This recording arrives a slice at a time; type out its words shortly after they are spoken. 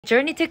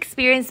Journey to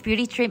experience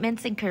beauty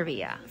treatments in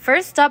Korea.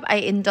 First up, I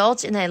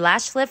indulged in a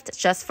lash lift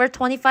just for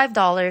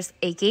 $25,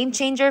 a game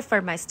changer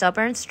for my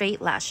stubborn straight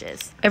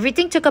lashes.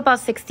 Everything took about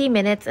 60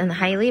 minutes and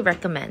highly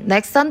recommend.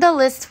 Next on the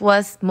list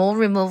was mole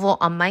removal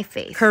on my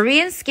face.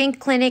 Korean Skin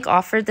Clinic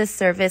offered this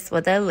service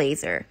with a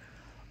laser.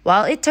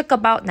 While it took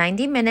about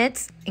 90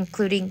 minutes,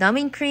 including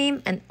numbing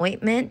cream and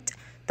ointment,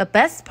 the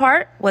best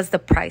part was the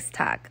price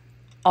tag.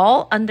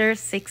 All under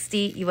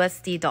 $60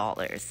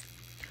 USD.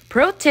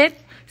 Pro tip,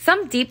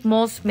 some deep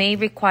moles may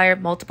require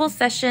multiple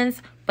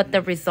sessions, but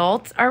the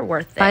results are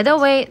worth it. By the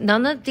way,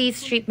 none of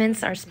these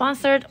treatments are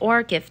sponsored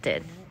or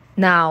gifted.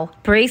 Now,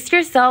 brace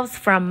yourselves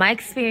from my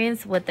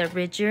experience with the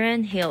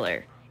Ridurine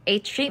Healer, a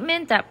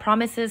treatment that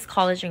promises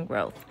collagen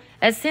growth.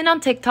 As seen on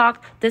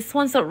TikTok, this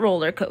one's a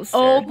roller coaster.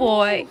 Oh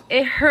boy,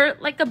 it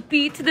hurt like a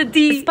B to the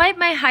D. Despite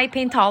my high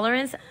pain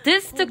tolerance,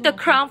 this took the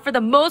crown for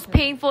the most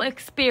painful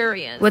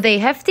experience. With a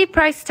hefty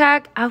price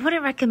tag, I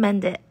wouldn't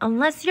recommend it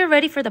unless you're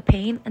ready for the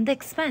pain and the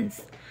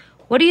expense.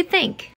 What do you think?